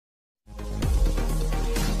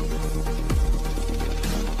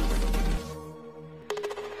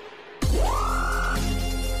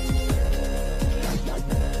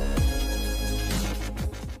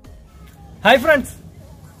Hi friends,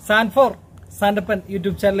 Sanfor Sandapan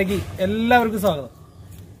YouTube channel എല്ലാവർക്കും സ്വാഗതം.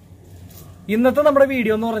 ഇന്നത്തെ നമ്മുടെ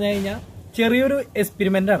വീഡിയോ എന്ന് പറഞ്ഞു കഴിഞ്ഞാൽ ചെറിയൊരു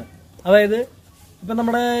എക്സ്പെരിമെന്റ് ആണ്. അതായത് ഇപ്പോ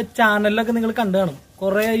നമ്മുടെ ചാനലിലൊക്കെ നിങ്ങൾ കണ്ടു കാണും.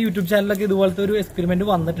 കുറേ യൂട്യൂബ് ചാനലിലൊക്കെ ഇതുപോലത്തെ ഒരു എക്സ്പെരിമെന്റ്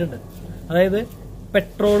വന്നിട്ടുണ്ട്. അതായത്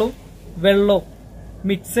പെട്രോളും വെള്ളവും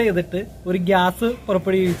മിക്സ് ചെയ്തിട്ട് ഒരു ഗ്യാസ്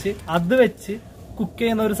പുറപ്പെടുവിച്ച് അത് വെച്ച് കുക്ക്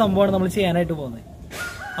ചെയ്യുന്ന ഒരു സംഭവമാണ് നമ്മൾ ചെയ്യാനായിട്ട് പോകുന്നത്.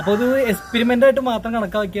 അപ്പോൾ ഇത് എക്സ്പെരിമെന്റ് ആയിട്ട് മാത്രം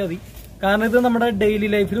കണക്കാക്കിയാൽ മതി. കാരണം ഇത് നമ്മുടെ ഡെയിലി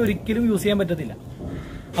ലൈഫിൽ ഒരിക്കലും യൂസ് ചെയ്യാൻ പറ്റത്തില്ല.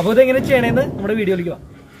 അപ്പോൾ ഇതെങ്ങനെ ചെയ്യണമെന്ന് നമ്മുടെ വീഡിയോയിലേക്ക് പോകാം.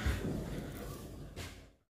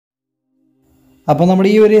 അപ്പോൾ നമ്മുടെ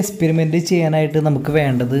ഈ ഒരു എക്സ്പെരിമെൻ്റ് ചെയ്യാനായിട്ട് നമുക്ക്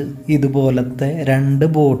വേണ്ടത് ഇതുപോലത്തെ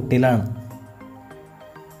 2 ബോട്ടിലാണ്.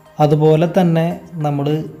 അതുപോലെ തന്നെ നമ്മൾ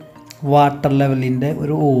വാട്ടർ ലെവലിൻ്റെ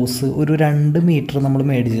ഒരു ഓസ് ഒരു 2 മീറ്റർ നമ്മൾ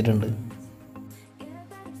മേടിച്ചിട്ടുണ്ട്.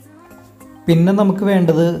 പിന്നെ നമുക്ക്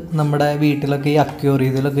വേണ്ടത് നമ്മുടെ വീട്ടിലൊക്കെ ഈ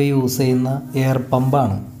അക്വേറിയത്തിലൊക്കെ യൂസ് ചെയ്യുന്ന എയർ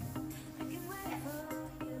പമ്പാണ്.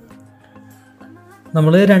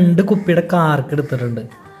 നമ്മൾ 2 കുപ്പിയുടെ കാർക്ക് എടുത്തിട്ടുണ്ട്.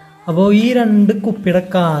 അപ്പോൾ ഈ 2 കുപ്പിയുടെ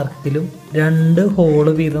കാർക്കിലും 2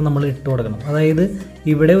 ഹോള് വീതം നമ്മൾ ഇട്ട് കൊടുക്കണം. അതായത്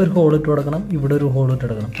ഇവിടെ ഒരു ഹോൾ ഇട്ട് കൊടുക്കണം, ഇവിടെ ഒരു ഹോൾ ഇട്ട്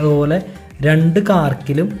കൊടുക്കണം. അതുപോലെ 2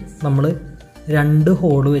 കാർക്കിലും നമ്മൾ 2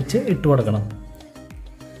 ഹോള് വെച്ച് ഇട്ട് കൊടുക്കണം.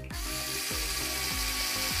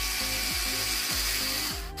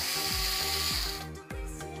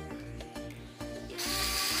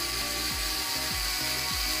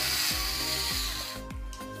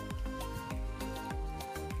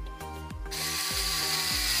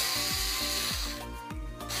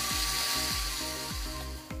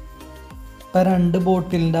 ഇപ്പോൾ 2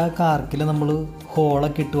 ബോട്ടിലിൻ്റെ ആ കാർക്കിൽ നമ്മൾ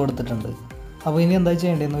ഹോളൊക്കെ ഇട്ട് കൊടുത്തിട്ടുണ്ട്. അപ്പോൾ ഇനി എന്താ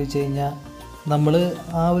ചെയ്യേണ്ടതെന്ന് വെച്ച് കഴിഞ്ഞാൽ നമ്മൾ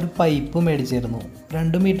ആ ഒരു പൈപ്പ് മേടിച്ചിരുന്നു.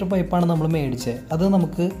 2 മീറ്റർ പൈപ്പാണ് നമ്മൾ മേടിച്ചത്. അത്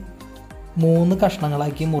നമുക്ക് 3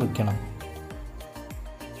 കഷ്ണങ്ങളാക്കി മുറിക്കണം.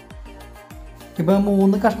 ഇപ്പോൾ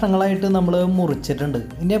 3 കഷ്ണങ്ങളായിട്ട് നമ്മൾ മുറിച്ചിട്ടുണ്ട്.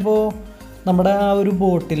 ഇനിയിപ്പോൾ നമ്മുടെ ആ ഒരു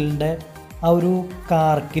ബോട്ടിലിൻ്റെ ആ ഒരു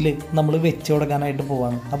കാർക്കിൽ നമ്മൾ വെച്ച് കൊടുക്കാനായിട്ട്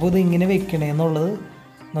പോവാണ്. അപ്പോൾ ഇത് ഇങ്ങനെ വെക്കണേന്നുള്ളത്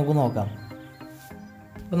നമുക്ക് നോക്കാം.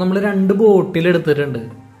 അപ്പോൾ നമ്മൾ 2 ബോട്ടിൽ എടുത്തിട്ടുണ്ട്.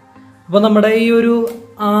 അപ്പോൾ നമ്മുടെ ഈ ഒരു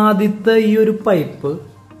ആദ്യത്തെ ഈ ഒരു പൈപ്പ്,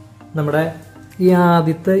 നമ്മുടെ ഈ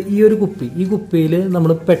ആദ്യത്തെ ഈ ഒരു കുപ്പി, ഈ കുപ്പിയിൽ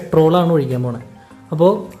നമ്മൾ പെട്രോളാണ് ഒഴിക്കാൻ പോണത്.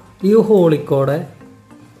 അപ്പോൾ ഈ ഹോളിക്കോടെ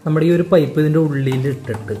നമ്മുടെ ഈ ഒരു പൈപ്പ് ഇതിൻ്റെ ഉള്ളിൽ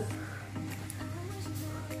ഇട്ടിട്ട്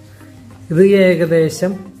ഇത്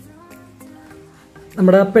ഏകദേശം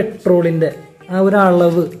നമ്മുടെ പെട്രോളിൻ്റെ ആ ഒരു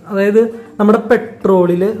അളവ്, അതായത് നമ്മുടെ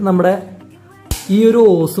പെട്രോളിൽ നമ്മുടെ ഈ ഒരു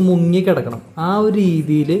ഓസ് മുങ്ങി കിടക്കണം. ആ ഒരു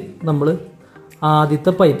രീതിയിൽ നമ്മൾ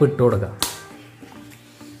ആദ്യത്തെ പൈപ്പ് ഇട്ട് കൊടുക്കാം.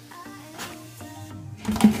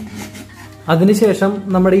 അതിനുശേഷം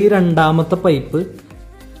നമ്മുടെ ഈ 2ാമത്തെ പൈപ്പ്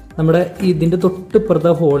നമ്മുടെ ഇതിൻ്റെ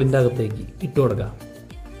തൊട്ടിപ്പുറത്തെ ഹോളിൻ്റെ അകത്തേക്ക് ഇട്ട് കൊടുക്കാം.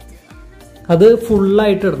 അത്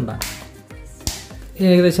ഫുള്ളായിട്ട് ഇടണ്ട,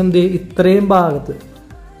 ഏകദേശം ഇത്രയും ഭാഗത്ത്,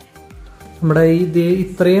 നമ്മുടെ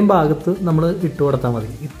ഇത്രയും ഭാഗത്ത് നമ്മൾ ഇട്ട് കൊടുത്താൽ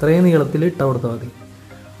മതി. ഇത്രയും നീളത്തിൽ ഇട്ട് കൊടുത്താൽ മതി.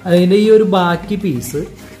 അതിൻ്റെ ഈ ഒരു ബാക്കി പീസ്,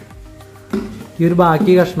 ഈ ഒരു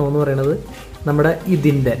ബാക്കി കഷ്ണം എന്ന് പറയുന്നത് നമ്മുടെ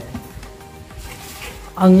ഇതിൻ്റെ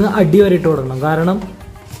അങ്ങ് അടി വരെ ഇട്ട് കൊടുക്കണം. കാരണം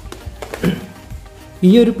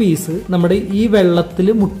ഈ ഒരു പീസ് നമ്മുടെ ഈ വെള്ളത്തിൽ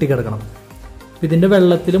മുട്ടിക്കിടക്കണം. ഇതിൻ്റെ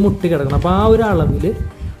വെള്ളത്തിൽ മുട്ടിക്കിടക്കണം. അപ്പോൾ ആ ഒരു അളവിൽ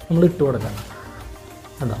നമ്മൾ ഇട്ട് കൊടുക്കണം.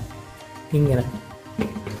 കണ്ടോ, ഇങ്ങനെ.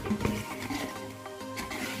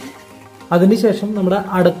 അതിനുശേഷം നമ്മുടെ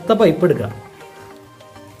അടുത്ത പൈപ്പ് എടുക്കുക.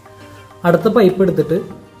 അടുത്ത പൈപ്പ്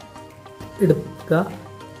എടുക്കുക,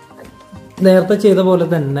 നേരത്തെ ചെയ്ത പോലെ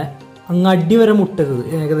തന്നെ അങ്ങ് അടി വരെ മുട്ടരുത്,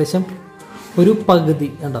 ഏകദേശം ഒരു പകുതി,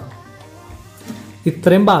 കണ്ടോ,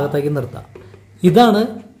 ഇത്രയും ഭാഗത്തേക്ക് നിർത്താം. ഇതാണ്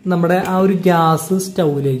നമ്മുടെ ആ ഒരു ഗ്യാസ്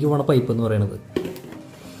സ്റ്റൗവിലേക്ക് പോണ പൈപ്പ് എന്ന് പറയുന്നത്.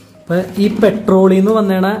 അപ്പം ഈ പെട്രോളിൽ നിന്ന്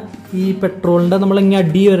വന്നേണ ഈ പെട്രോളിൻ്റെ നമ്മൾ ഇങ്ങനെ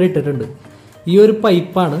അടി വരെ ഇട്ടിട്ടുണ്ട്. ഈ ഒരു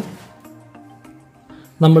പൈപ്പാണ്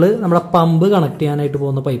നമ്മുടെ പമ്പ് കണക്ട് ചെയ്യാനായിട്ട്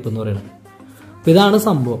പോകുന്ന പൈപ്പ് എന്ന് പറയുന്നത്. അപ്പോൾ ഇതാണ്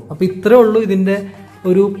സംഭവം. അപ്പോൾ ഇത്രേ ഉള്ളൂ ഇതിൻ്റെ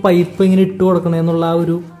ഒരു പൈപ്പ് ഇങ്ങനെ ഇട്ട് കൊടുക്കണമെന്നുള്ള ആ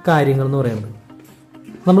ഒരു കാര്യങ്ങൾ എന്ന് പറയുന്നത്.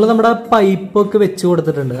 നമ്മൾ നമ്മുടെ പൈപ്പൊക്കെ വെച്ച്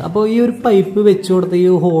കൊടുത്തിട്ടുണ്ട്. അപ്പോൾ ഈ ഒരു പൈപ്പ് വെച്ച് കൊടുത്ത ഈ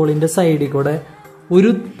ഹോളിൻ്റെ സൈഡിൽ കൂടെ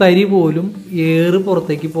ഒരു തരി പോലും എയർ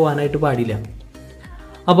പുറത്തേക്ക് പോകാനായിട്ട് പാടില്ല.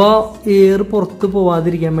 അപ്പോൾ എയർ പുറത്ത്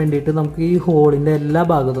പോവാതിരിക്കാൻ വേണ്ടിയിട്ട് നമുക്ക് ഈ ഹോളിൻ്റെ എല്ലാ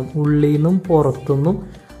ഭാഗത്തും, ഉള്ളിൽ നിന്നും പുറത്തുനിന്നും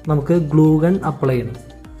നമുക്ക് ഗ്ലൂ ഗൺ അപ്ലൈ ചെയ്യണം.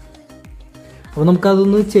 അപ്പോൾ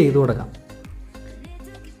നമുക്കതൊന്ന് ചെയ്തു കൊടുക്കാം.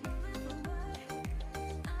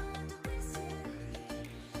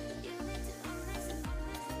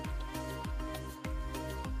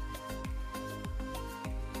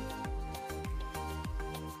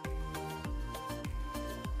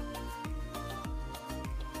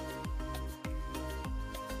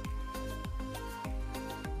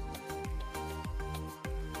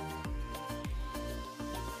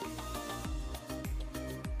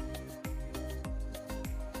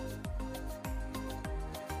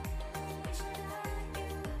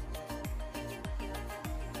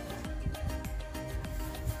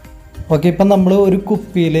 ഓക്കെ, ഇപ്പം നമ്മൾ ഒരു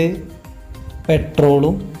കുപ്പിയിൽ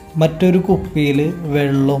പെട്രോളും മറ്റൊരു കുപ്പിയിൽ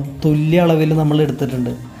വെള്ളവും തുല്യ അളവിൽ നമ്മൾ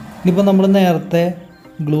എടുത്തിട്ടുണ്ട്. ഇനിയിപ്പോൾ നമ്മൾ നേരത്തെ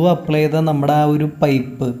ഗ്ലൂ അപ്ലൈ ചെയ്ത നമ്മുടെ ആ ഒരു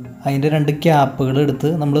പൈപ്പ്, അതിൻ്റെ 2 ക്യാപ്പുകൾ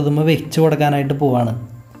എടുത്ത് നമ്മൾ ഇതുമ്മേ വെച്ച് കൊടുക്കാനായിട്ട് പോവാണ്.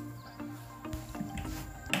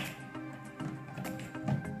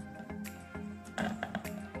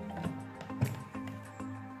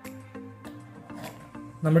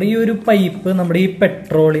 നമ്മുടെ ഈ ഒരു പൈപ്പ് നമ്മുടെ ഈ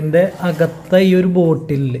പെട്രോളിൻ്റെ അകത്ത ഈ ഒരു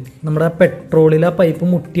ബോട്ടിലിൽ നമ്മുടെ പെട്രോളിൽ ആ പൈപ്പ്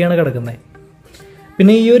മുട്ടിയാണ് കിടക്കുന്നത്.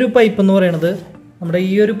 പിന്നെ ഈ ഒരു പൈപ്പ് എന്ന് പറയുന്നത് നമ്മുടെ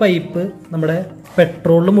ഈ ഒരു പൈപ്പ് നമ്മുടെ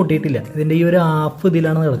പെട്രോളിൽ മുട്ടിയിട്ടില്ല, ഇതിൻ്റെ ഈ ഒരു ഹാഫ്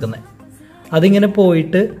ഇതിലാണ് കിടക്കുന്നത്. അതിങ്ങനെ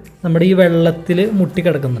പോയിട്ട് നമ്മുടെ ഈ വെള്ളത്തിൽ മുട്ടി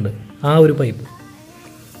കിടക്കുന്നുണ്ട് ആ ഒരു പൈപ്പ്.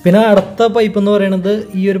 പിന്നെ അടുത്ത പൈപ്പ് എന്ന് പറയുന്നത്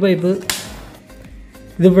ഈ ഒരു പൈപ്പ്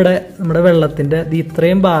ഇതിവിടെ നമ്മുടെ വെള്ളത്തിൻ്റെ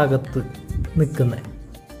ഇത്രയും ഭാഗത്ത് നിൽക്കുന്നത്,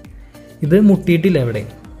 ഇത് മുട്ടിയിട്ടില്ല എവിടെ.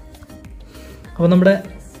 അപ്പോൾ നമ്മുടെ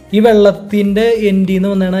ഈ വെള്ളത്തിൻ്റെ എൻഡിൽ നിന്ന്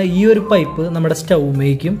വന്നാണ് ഈ ഒരു പൈപ്പ് നമ്മുടെ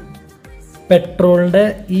സ്റ്റൗമേക്കും, പെട്രോളിൻ്റെ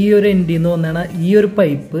ഈ ഒരു എൻഡിൽ നിന്ന് വന്നാണ് ഈ ഒരു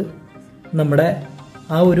പൈപ്പ് നമ്മുടെ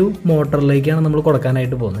ആ ഒരു മോട്ടറിലേക്കാണ് നമ്മൾ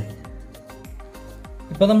കൊടുക്കാനായിട്ട് പോകുന്നത്.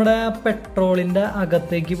 ഇപ്പോൾ നമ്മുടെ പെട്രോളിൻ്റെ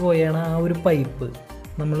അകത്തേക്ക് പോയാണ് ആ ഒരു പൈപ്പ്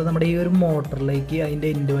നമ്മൾ നമ്മുടെ ഈ ഒരു മോട്ടറിലേക്ക് അതിൻ്റെ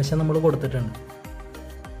എൻഡ് വശം നമ്മൾ കൊടുത്തിട്ടുണ്ട്.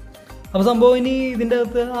 അപ്പോൾ സംഭവം ഇനി ഇതിൻ്റെ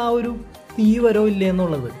അകത്ത് ആ ഒരു തീ വരോ ഇല്ല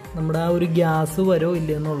എന്നുള്ളത്, നമ്മുടെ ആ ഒരു ഗ്യാസ് വരോ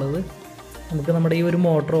ഇല്ല എന്നുള്ളത് നമുക്ക് നമ്മുടെ ഈ ഒരു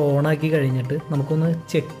മോട്ടർ ഓണാക്കി കഴിഞ്ഞിട്ട് നമുക്കൊന്ന്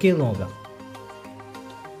ചെക്ക് ചെയ്ത് നോക്കാം.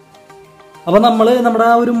 അപ്പോൾ നമ്മൾ നമ്മുടെ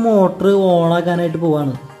ആ ഒരു മോട്ടർ ഓണാക്കാനായിട്ട്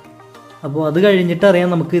പോവാണ്. അപ്പോൾ അത് കഴിഞ്ഞിട്ട് അറിയാം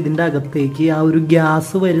നമുക്ക് ഇതിൻ്റെ അകത്തേക്ക് ആ ഒരു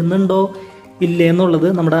ഗ്യാസ് വരുന്നുണ്ടോ ഇല്ലേ എന്നുള്ളത്.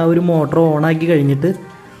 നമ്മുടെ ആ ഒരു മോട്ടർ ഓണാക്കി കഴിഞ്ഞിട്ട്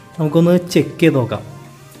നമുക്കൊന്ന് ചെക്ക് ചെയ്ത് നോക്കാം.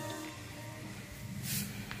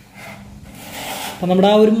 അപ്പോൾ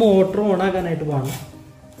നമ്മുടെ ആ ഒരു മോട്ടർ ഓണാക്കാനായിട്ട് പോകണം.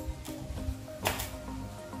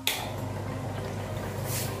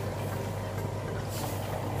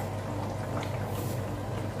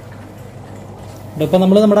 ഇപ്പം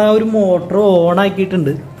നമ്മൾ നമ്മുടെ ആ ഒരു മോട്ടർ ഓൺ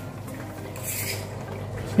ആക്കിയിട്ടുണ്ട്.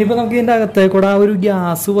 ഇനിയിപ്പോൾ നമുക്ക് ഇതിൻ്റെ അകത്തേക്കൂടെ ആ ഒരു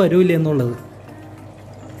ഗ്യാസ് വരൂല്ലേ എന്നുള്ളത്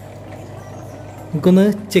നമുക്കൊന്ന്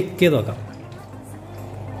ചെക്ക് ചെയ്ത് നോക്കാം.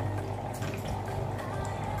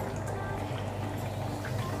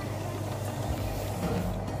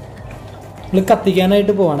 നമ്മൾ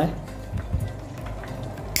കത്തിക്കാനായിട്ട് പോവാണേ.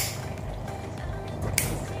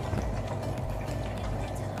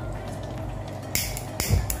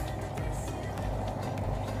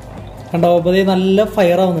 കണ്ടോ, അപ്പോൾ നല്ല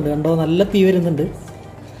ഫയർ ആവുന്നുണ്ട്, കണ്ടോ, നല്ല തീ വരുന്നുണ്ട്.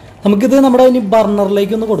 നമുക്കിത് നമ്മുടെ ഇനി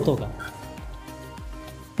ബർണറിലേക്ക് ഒന്ന് കൊടുത്തു നോക്കാം.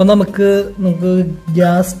 അപ്പം നമുക്ക്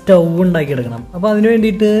ഗ്യാസ് സ്റ്റൗ ഉണ്ടാക്കിയെടുക്കണം. അപ്പോൾ അതിന്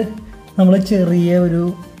വേണ്ടിയിട്ട് നമ്മൾ ചെറിയ ഒരു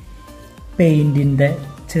പെയിൻറ്റിൻ്റെ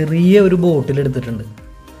ചെറിയ ഒരു ബോട്ടിൽ എടുത്തിട്ടുണ്ട്.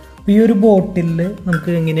 അപ്പോൾ ഈ ഒരു ബോട്ടിലിൽ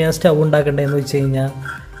നമുക്ക് എങ്ങനെയാണ് സ്റ്റൗ ഉണ്ടാക്കേണ്ടതെന്ന് വെച്ച് കഴിഞ്ഞാൽ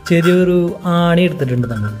ചെറിയൊരു ആണി എടുത്തിട്ടുണ്ട്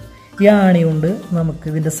നമ്മൾ. ഈ ആണി കൊണ്ട് നമുക്ക്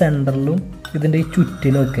ഇതിൻ്റെ സെൻറ്ററിലും ഇതിൻ്റെ ഈ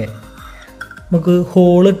ചുറ്റിലുമൊക്കെ നമുക്ക്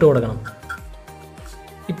ഹോൾ ഇട്ട് കൊടുക്കണം.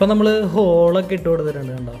 ഇപ്പം നമ്മൾ ഹോളൊക്കെ ഇട്ട്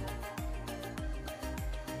കൊടുത്തിട്ടുണ്ട്, കണ്ടോ.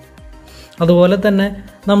 അതുപോലെ തന്നെ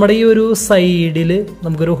നമ്മുടെ ഈ ഒരു സൈഡിൽ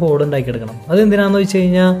നമുക്കൊരു ഹോൾ ഉണ്ടാക്കിയെടുക്കണം. അതെന്തിനാന്ന് വെച്ച്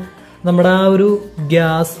കഴിഞ്ഞാൽ നമ്മുടെ ആ ഒരു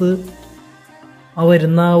ഗ്യാസ്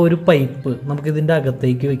വരുന്ന ആ ഒരു പൈപ്പ് നമുക്കിതിൻ്റെ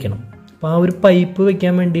അകത്തേക്ക് വെക്കണം. അപ്പോൾ ആ ഒരു പൈപ്പ്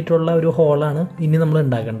വെക്കാൻ വേണ്ടിയിട്ടുള്ള ഒരു ഹോളാണ് ഇനി നമ്മൾ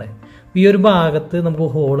ഉണ്ടാക്കേണ്ടത്. ഈ ഒരു ഭാഗത്ത് നമുക്ക്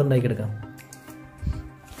ഹോൾ ഉണ്ടാക്കിയെടുക്കാം.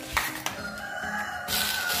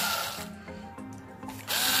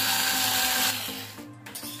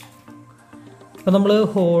 അപ്പം നമ്മൾ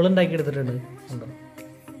ഹോൾ ഉണ്ടാക്കിയെടുത്തിട്ടുണ്ട്.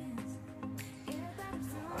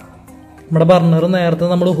 നമ്മുടെ ബർണർ നേരത്തെ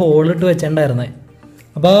നമ്മൾ ഹോളിട്ട് വെച്ചിട്ടുണ്ടായിരുന്നേ.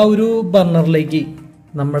 അപ്പോൾ ആ ഒരു ബർണറിലേക്ക്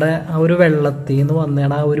നമ്മുടെ ആ ഒരു വെള്ളത്തിൽ നിന്ന്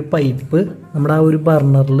വന്നേണ ആ ഒരു പൈപ്പ് നമ്മുടെ ആ ഒരു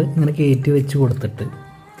ബർണറിൽ ഇങ്ങനെ കയറ്റി വെച്ച് കൊടുത്തിട്ട്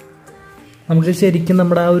നമുക്ക് ശരിക്കും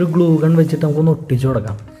നമ്മുടെ ആ ഒരു ഗ്ലൂ ഗൺ വെച്ചിട്ട് നമുക്കൊന്ന് ഒട്ടിച്ചു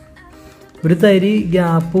കൊടുക്കാം. ഒരു തരി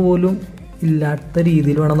ഗ്യാപ്പ് പോലും ഇല്ലാത്ത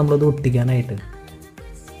രീതിയിൽ വേണം നമ്മളത് ഒട്ടിക്കാനായിട്ട്.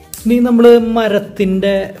 ഇനി നമ്മൾ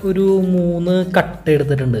മരത്തിൻ്റെ ഒരു 3 കട്ട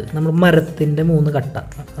എടുത്തിട്ടുണ്ട്. നമ്മൾ മരത്തിൻ്റെ 3 കട്ട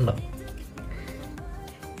ഉണ്ടോ.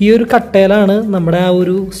 ഈ ഒരു കട്ടയിലാണ് നമ്മുടെ ആ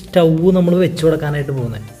ഒരു സ്റ്റൗ നമ്മൾ വെച്ച് കൊടുക്കാനായിട്ട്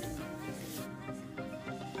പോകുന്നത്.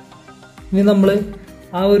 ഇനി നമ്മൾ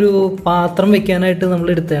ആ ഒരു പാത്രം വെക്കാനായിട്ട് നമ്മൾ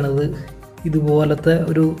എടുത്തേണത് ഇതുപോലത്തെ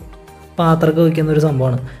ഒരു പാത്രമൊക്കെ വയ്ക്കുന്ന ഒരു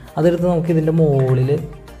സംഭവമാണ്. അതെടുത്ത് നമുക്ക് ഇതിൻ്റെ മുകളിൽ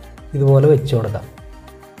ഇതുപോലെ വെച്ച് കൊടുക്കാം.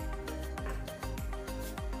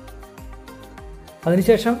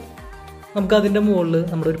 അതിനുശേഷം നമുക്കതിൻ്റെ മുകളിൽ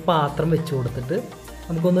നമ്മുടെ ഒരു പാത്രം വെച്ച് കൊടുത്തിട്ട്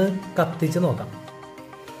നമുക്കൊന്ന് കത്തിച്ച് നോക്കാം.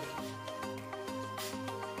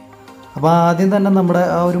 അപ്പോൾ ആദ്യം തന്നെ നമ്മുടെ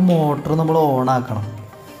ആ ഒരു മോട്ടർ നമ്മൾ ഓണാക്കണം.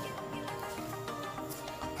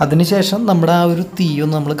 അതിനുശേഷം നമ്മുടെ ആ ഒരു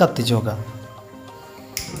തീയൊന്ന് നമ്മൾ കത്തിച്ച് നോക്കാം.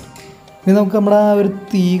 ഇനി നമുക്ക് നമ്മുടെ ആ ഒരു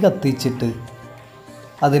തീ കത്തിച്ചിട്ട്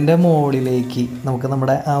അതിൻ്റെ മുകളിലേക്ക് നമുക്ക്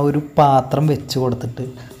നമ്മുടെ ആ ഒരു പാത്രം വെച്ച് കൊടുത്തിട്ട്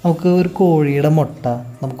നമുക്ക് ഒരു കോഴിയുടെ മുട്ട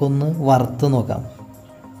നമുക്കൊന്ന് വറുത്ത് നോക്കാം.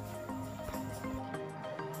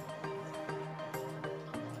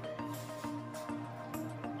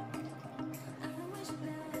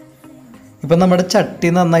 ഇപ്പം നമ്മുടെ ചട്ടി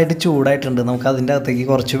നന്നായിട്ട് ചൂടായിട്ടുണ്ട്. നമുക്ക് അതിൻ്റെ അകത്തേക്ക്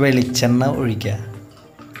കുറച്ച് വെളിച്ചെണ്ണ ഒഴിക്കുക.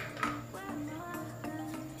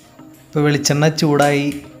 ഇപ്പോൾ വെളിച്ചെണ്ണ ചൂടായി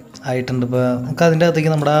ആയിട്ടുണ്ട്. ഇപ്പോൾ നമുക്ക് അതിൻ്റെ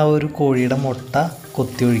അകത്തേക്ക് നമ്മുടെ ആ ഒരു കോഴിയുടെ മുട്ട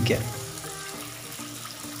കൊത്തി ഒഴിക്കുക.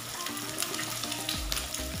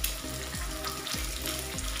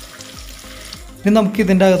 ഇനി നമുക്ക്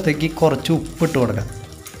ഇതിൻ്റെ അകത്തേക്ക് കുറച്ച് ഉപ്പിട്ട് കൊടുക്കാം.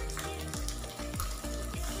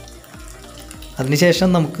 അതിനുശേഷം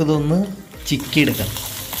നമുക്കിതൊന്ന് ചിക്കി എടുക്കാം.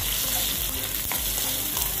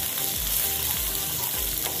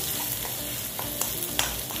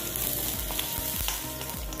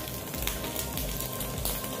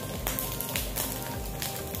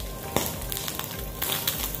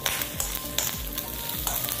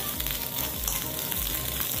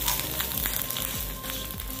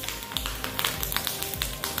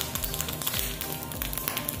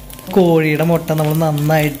 കോഴിയുടെ മുട്ട നമ്മൾ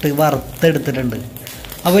നന്നായിട്ട് വറുത്തെടുത്തിട്ടുണ്ട്.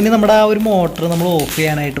 അപ്പോൾ ഇനി നമ്മുടെ ആ ഒരു മോട്ടർ നമ്മൾ ഓഫ്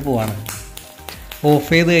ചെയ്യാനായിട്ട് പോവാണ്. ഓഫ്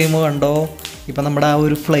ചെയ്ത് കഴിയുമ്പോൾ കണ്ടോ, ഇപ്പം നമ്മുടെ ആ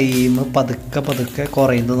ഒരു ഫ്ലെയിം പതുക്കെ പതുക്കെ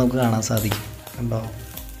കുറയുന്നത് നമുക്ക് കാണാൻ സാധിക്കും. കണ്ടോ,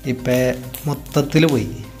 ഇപ്പം മൊത്തത്തിൽ പോയി.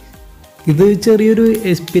 ഇത് ചെറിയൊരു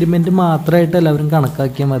എക്സ്പെരിമെൻറ്റ് മാത്രമായിട്ട് എല്ലാവരും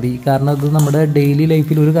കണക്കാക്കിയാൽ മതി. കാരണം അത് നമ്മുടെ ഡെയിലി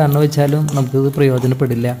ലൈഫിൽ ഒരു കാരണം വെച്ചാലും നമുക്കിത്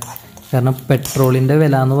പ്രയോജനപ്പെടില്ല. കാരണം പെട്രോളിൻ്റെ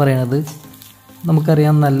വില എന്ന് പറയുന്നത്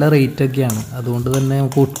നമുക്കറിയാം നല്ല റേറ്റൊക്കെയാണ്. അതുകൊണ്ട് തന്നെ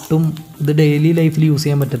നമുക്ക് ഒട്ടും ഇത് ഡെയിലി ലൈഫിൽ യൂസ്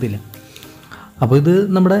ചെയ്യാൻ പറ്റത്തില്ല. അപ്പോൾ ഇത്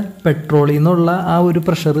നമ്മുടെ പെട്രോളിൽ നിന്നുള്ള ആ ഒരു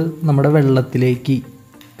പ്രഷർ നമ്മുടെ വെള്ളത്തിലേക്ക്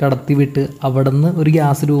കടത്തി വിട്ട് അവിടെ നിന്ന് ഒരു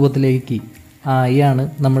ഗ്യാസ് രൂപത്തിലേക്ക് ആയാണ്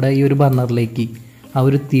നമ്മുടെ ഈ ഒരു ബർണറിലേക്ക് ആ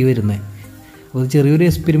ഒരു തീ വരുന്നത്. അപ്പോൾ ചെറിയൊരു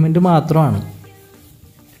എക്സ്പെരിമെൻറ്റ് മാത്രമാണ്.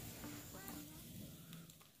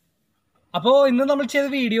 അപ്പോൾ ഇന്ന് നമ്മൾ ചെയ്ത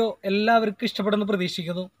വീഡിയോ എല്ലാവർക്കും ഇഷ്ടപ്പെടുമെന്ന്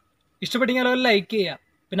പ്രതീക്ഷിക്കുന്നു. ഇഷ്ടപ്പെട്ടെങ്കിൽ എല്ലാവരും ലൈക്ക് ചെയ്യുക.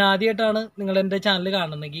 പിന്നെ ആദ്യമായിട്ടാണ് നിങ്ങൾ എൻ്റെ ചാനൽ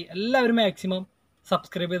കാണുന്നെങ്കിൽ എല്ലാവരും മാക്സിമം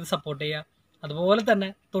സബ്സ്ക്രൈബ് ചെയ്ത് സപ്പോർട്ട് ചെയ്യുക. അതുപോലെ തന്നെ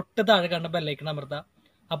തൊട്ട് താഴെ കണ്ട ബെല്ലൈക്കൺ അമർത്തുക.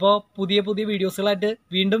 അപ്പോൾ പുതിയ പുതിയ വീഡിയോസുകളായിട്ട്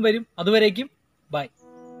വീണ്ടും വരും. അതുവരേക്കും ബൈ.